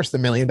 of course, the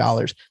 $1 million.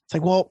 It's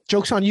like, well,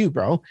 joke's on you,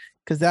 bro.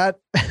 Because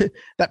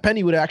that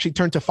penny would actually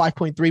turn to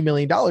 $5.3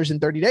 million in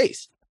 30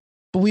 days.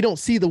 But we don't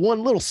see the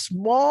one little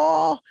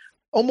small,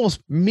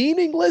 almost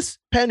meaningless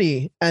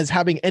penny as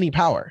having any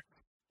power.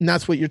 And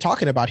that's what you're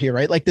talking about here,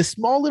 right? Like this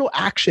small little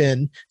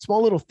action,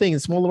 small little thing,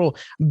 small little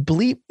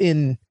bleep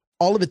in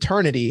all of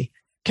eternity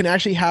can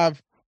actually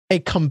have a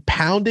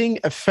compounding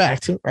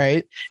effect,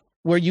 right?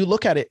 Where you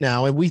look at it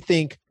now and we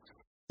think,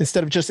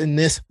 instead of just in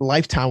this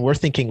lifetime, we're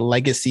thinking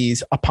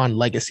legacies upon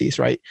legacies,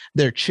 right?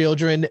 Their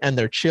children and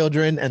their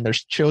children and their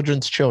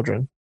children's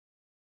children.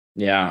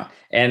 Yeah.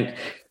 And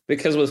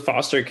because with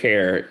foster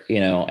care,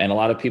 and a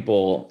lot of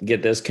people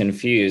get this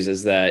confused,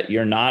 is that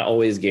you're not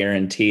always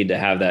guaranteed to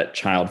have that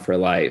child for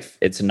life.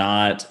 It's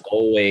not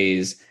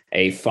always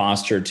a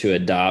foster to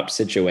adopt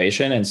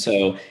situation. And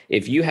so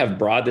if you have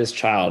brought this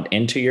child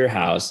into your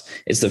house,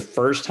 it's the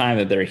first time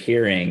that they're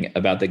hearing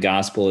about the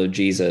gospel of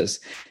Jesus,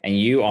 and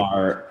you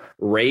are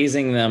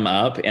raising them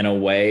up in a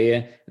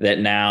way that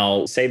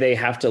now, say they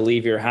have to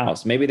leave your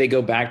house. Maybe they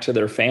go back to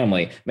their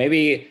family.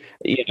 Maybe,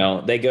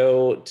 they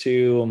go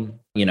to,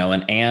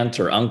 an aunt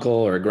or uncle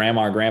or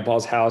grandma or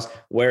grandpa's house,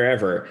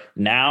 wherever.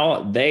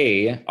 Now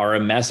they are a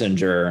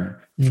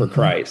messenger for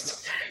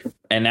Christ.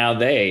 And now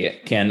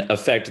they can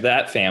affect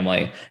that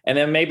family. And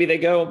then maybe they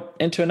go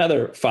into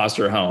another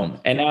foster home.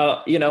 And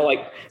now,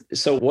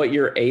 so what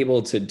you're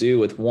able to do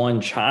with one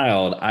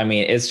child, I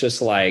mean, it's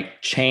just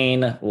like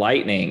chain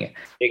lightning.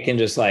 It can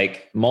just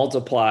like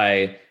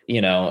multiply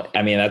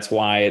I mean, that's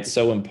why it's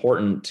so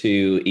important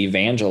to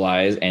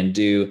evangelize and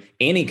do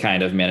any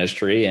kind of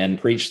ministry and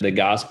preach the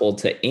gospel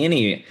to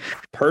any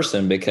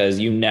person, because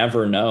you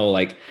never know,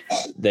 like,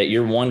 that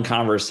your one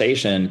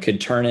conversation could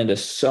turn into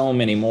so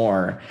many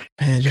more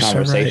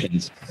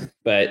conversations. So right.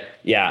 But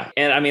yeah.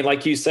 And I mean,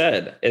 like you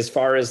said, as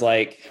far as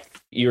like,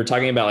 you were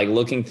talking about like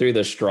looking through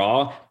the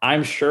straw.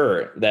 I'm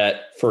sure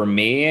that for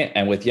me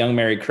and with Young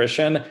Married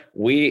Christian,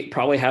 we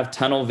probably have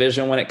tunnel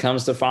vision when it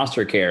comes to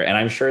foster care. And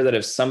I'm sure that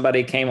if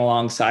somebody came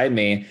alongside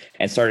me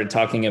and started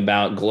talking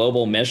about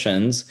global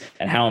missions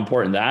and how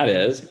important that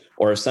is,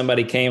 or if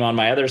somebody came on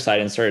my other side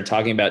and started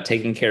talking about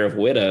taking care of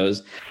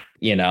widows,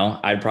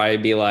 I'd probably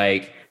be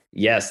like,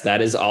 yes,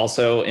 that is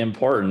also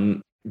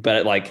important.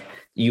 But like,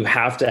 you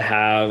have to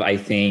have, I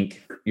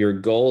think, your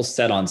goals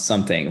set on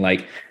something.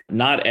 Like,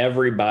 not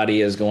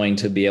everybody is going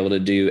to be able to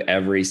do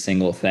every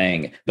single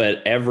thing, but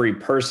every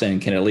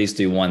person can at least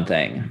do one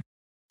thing.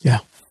 Yeah.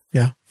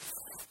 Yeah.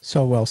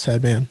 So well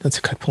said, man. That's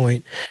a good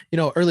point.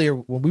 Earlier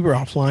when we were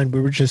offline, we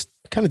were just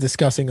kind of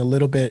discussing a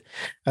little bit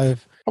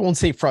of, I won't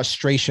say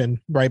frustration,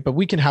 right? But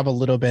we can have a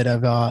little bit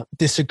of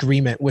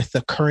disagreement with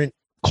the current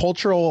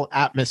cultural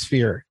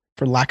atmosphere,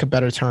 for lack of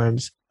better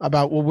terms,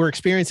 about what we're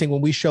experiencing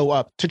when we show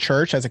up to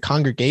church as a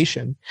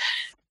congregation.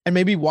 And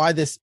maybe why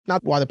this,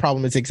 not why the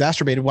problem is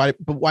exacerbated, but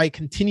why it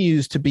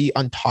continues to be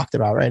untalked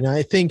about, right? And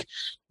I think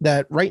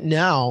that right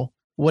now,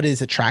 what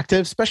is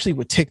attractive, especially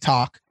with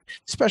TikTok,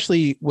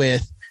 especially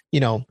with,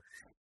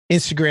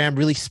 Instagram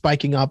really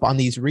spiking up on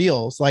these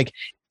reels, like,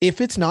 if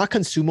it's not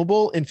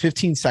consumable in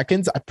 15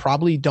 seconds, I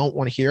probably don't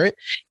want to hear it.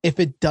 If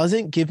it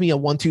doesn't give me a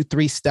 1, 2,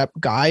 3 step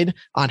guide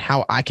on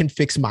how I can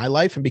fix my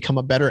life and become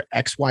a better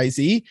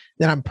XYZ,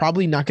 then I'm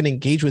probably not going to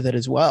engage with it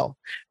as well.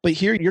 But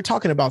here you're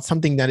talking about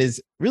something that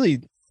is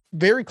really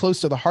very close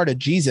to the heart of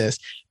Jesus,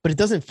 but it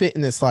doesn't fit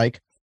in this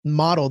like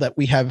model that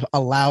we have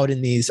allowed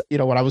in these,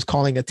 what I was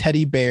calling a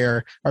teddy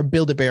bear or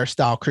Build-A-Bear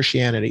style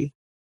Christianity.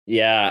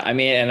 Yeah. I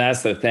mean, and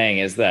that's the thing,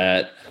 is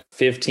that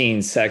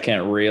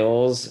 15-second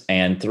reels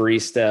and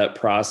 3-step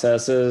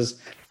processes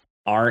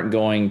aren't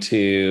going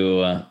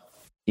to,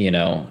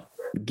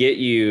 get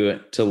you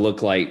to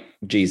look like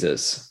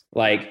Jesus.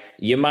 Like,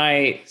 you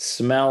might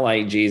smell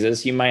like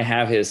Jesus. You might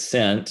have his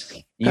scent.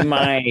 You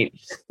might,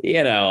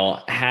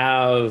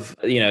 have,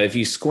 if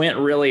you squint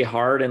really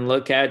hard and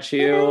look at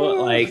you,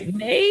 like,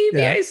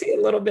 maybe I see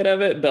a little bit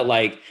of it. But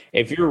like,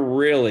 if you're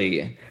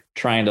really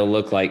trying to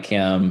look like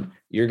him,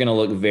 you're going to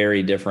look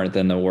very different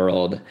than the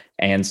world.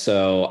 And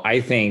so I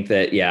think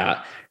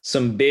that,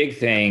 some big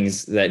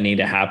things that need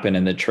to happen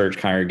in the church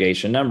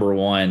congregation. Number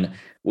one,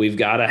 we've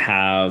got to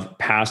have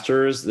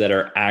pastors that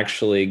are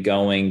actually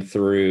going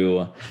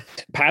through.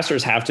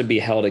 Pastors have to be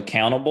held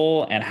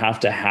accountable and have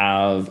to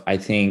have, I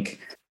think,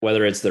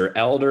 whether it's their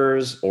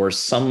elders or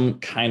some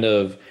kind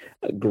of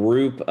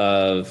group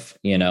of,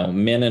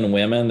 men and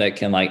women that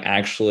can like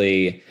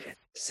actually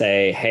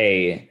say,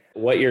 hey,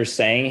 what you're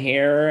saying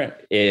here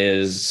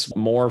is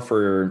more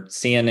for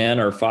CNN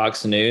or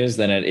Fox News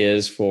than it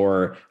is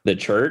for the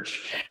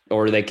church.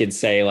 Or they could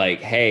say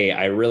like, hey,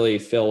 I really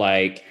feel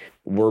like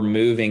we're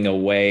moving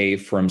away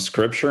from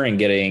scripture and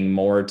getting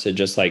more to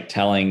just like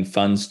telling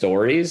fun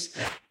stories.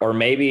 Or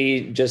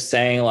maybe just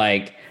saying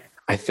like,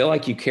 I feel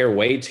like you care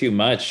way too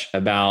much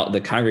about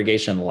the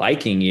congregation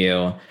liking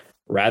you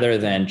rather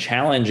than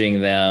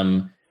challenging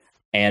them.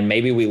 And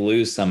maybe we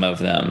lose some of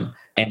them.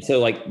 And so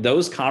like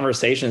those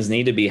conversations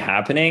need to be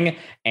happening.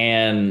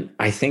 And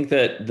I think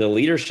that the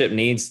leadership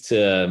needs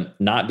to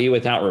not be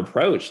without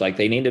reproach. Like,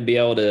 they need to be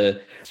able to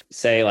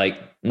say like,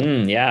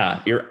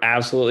 yeah, you're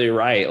absolutely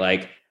right.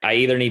 Like, I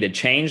either need to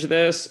change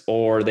this,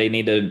 or they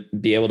need to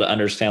be able to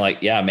understand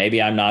like, yeah,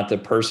 maybe I'm not the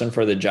person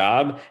for the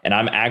job, and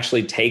I'm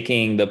actually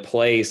taking the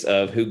place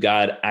of who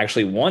God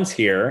actually wants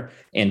here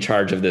in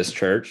charge of this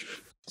church.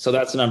 So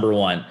that's number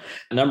one.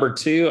 Number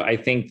two, I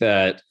think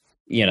that,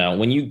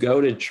 when you go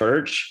to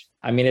church,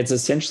 I mean, it's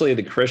essentially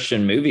the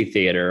Christian movie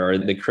theater or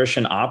the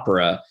Christian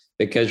opera,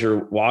 because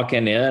you're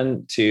walking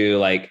in to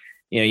like,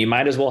 you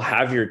might as well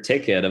have your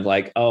ticket of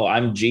like, oh,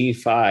 I'm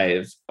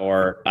G5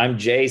 or I'm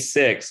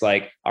J6.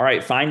 Like, all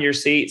right, find your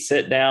seat,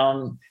 sit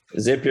down,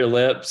 zip your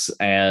lips,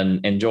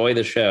 and enjoy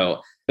the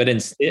show. But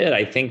instead,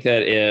 I think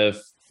that if,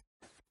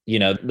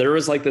 there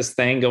was like this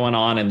thing going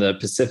on in the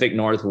Pacific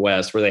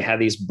Northwest where they had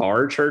these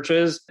bar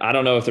churches. I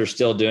don't know if they're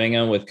still doing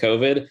them with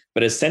COVID,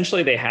 but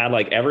essentially they had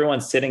like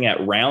everyone sitting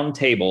at round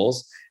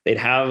tables. They'd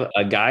have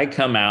a guy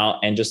come out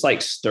and just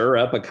like stir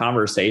up a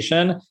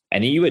conversation.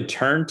 And you would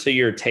turn to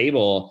your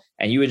table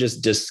and you would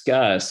just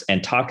discuss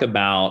and talk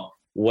about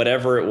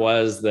whatever it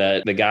was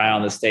that the guy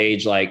on the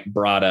stage like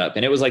brought up.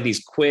 And it was like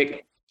these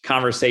quick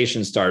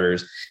conversation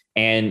starters.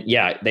 And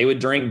yeah, they would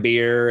drink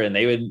beer and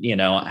they would,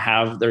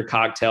 have their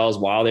cocktails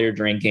while they were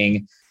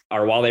drinking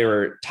or while they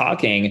were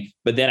talking.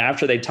 But then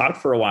after they talked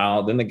for a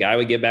while, then the guy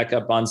would get back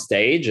up on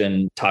stage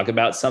and talk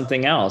about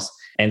something else.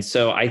 And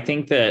so I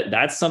think that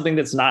that's something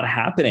that's not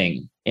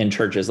happening in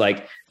churches.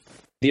 Like,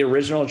 the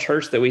original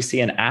church that we see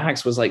in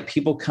Acts was like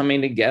people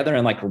coming together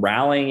and like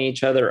rallying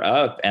each other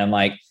up and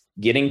like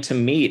getting to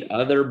meet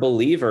other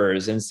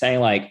believers and saying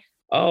like,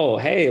 oh,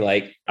 hey,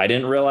 like, I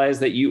didn't realize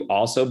that you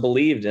also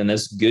believed in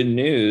this good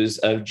news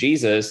of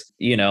Jesus,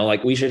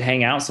 like we should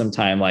hang out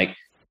sometime. Like,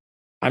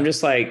 I'm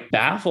just like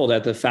baffled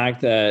at the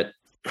fact that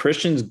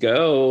Christians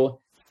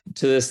go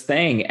to this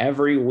thing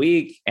every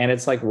week. And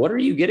it's like, what are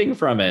you getting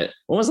from it?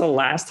 When was the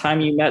last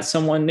time you met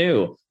someone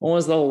new? When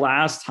was the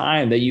last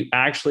time that you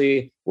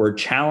actually were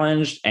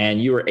challenged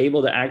and you were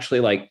able to actually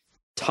like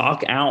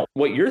talk out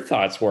what your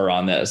thoughts were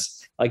on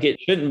this? Like, it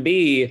shouldn't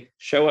be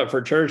show up for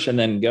church and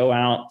then go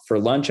out for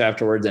lunch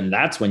afterwards. And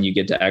that's when you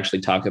get to actually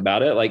talk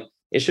about it. Like,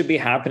 it should be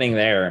happening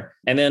there.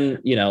 And then,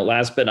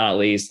 last but not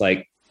least,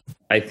 like,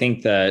 I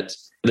think that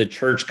the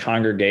church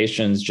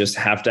congregations just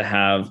have to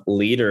have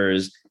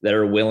leaders that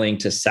are willing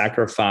to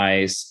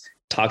sacrifice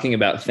talking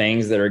about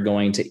things that are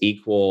going to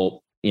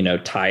equal,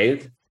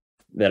 tithe,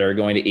 that are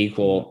going to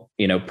equal,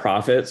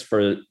 profits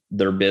for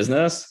their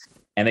business.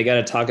 And they got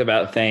to talk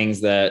about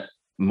things that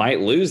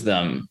might lose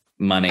them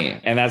money.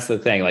 And that's the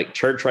thing. Like,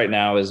 church right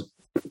now is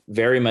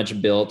very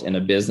much built in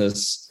a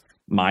business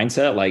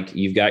mindset. Like,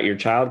 you've got your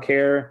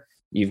childcare,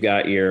 you've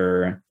got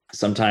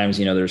sometimes,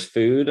 there's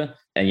food,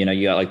 and,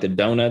 you got like the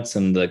donuts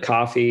and the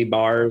coffee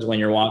bars when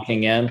you're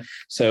walking in.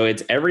 So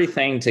it's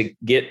everything to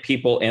get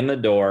people in the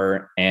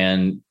door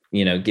and,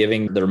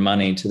 giving their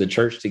money to the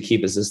church to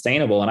keep it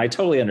sustainable. And I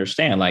totally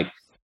understand, like,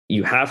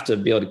 you have to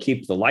be able to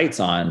keep the lights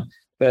on,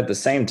 but at the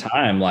same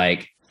time,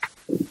 like,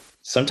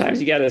 sometimes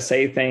you got to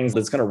say things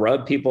that's going to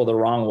rub people the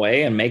wrong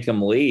way and make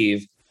them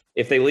leave.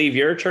 If they leave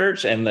your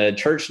church and the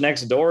church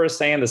next door is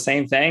saying the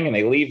same thing and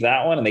they leave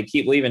that one and they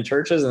keep leaving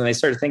churches and they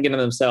start thinking to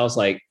themselves,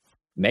 like,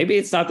 maybe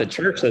it's not the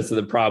church that's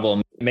the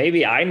problem.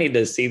 Maybe I need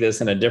to see this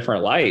in a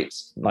different light.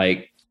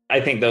 Like, I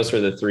think those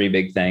are the three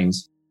big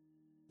things.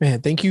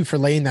 Man, thank you for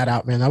laying that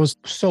out, man. That was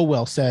so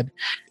well said.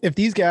 If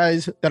these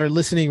guys that are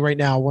listening right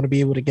now want to be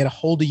able to get a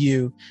hold of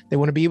you, they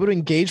want to be able to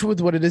engage with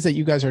what it is that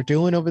you guys are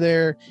doing over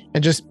there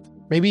and just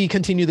maybe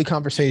continue the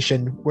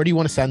conversation, where do you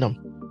want to send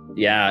them?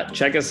 Yeah,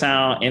 check us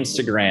out.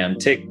 Instagram,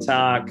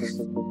 TikTok,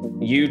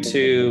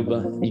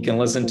 YouTube. You can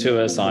listen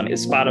to us on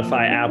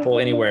Spotify, Apple,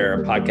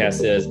 anywhere a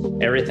podcast is.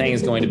 Everything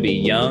is going to be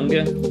Young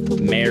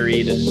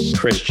Married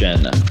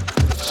Christian.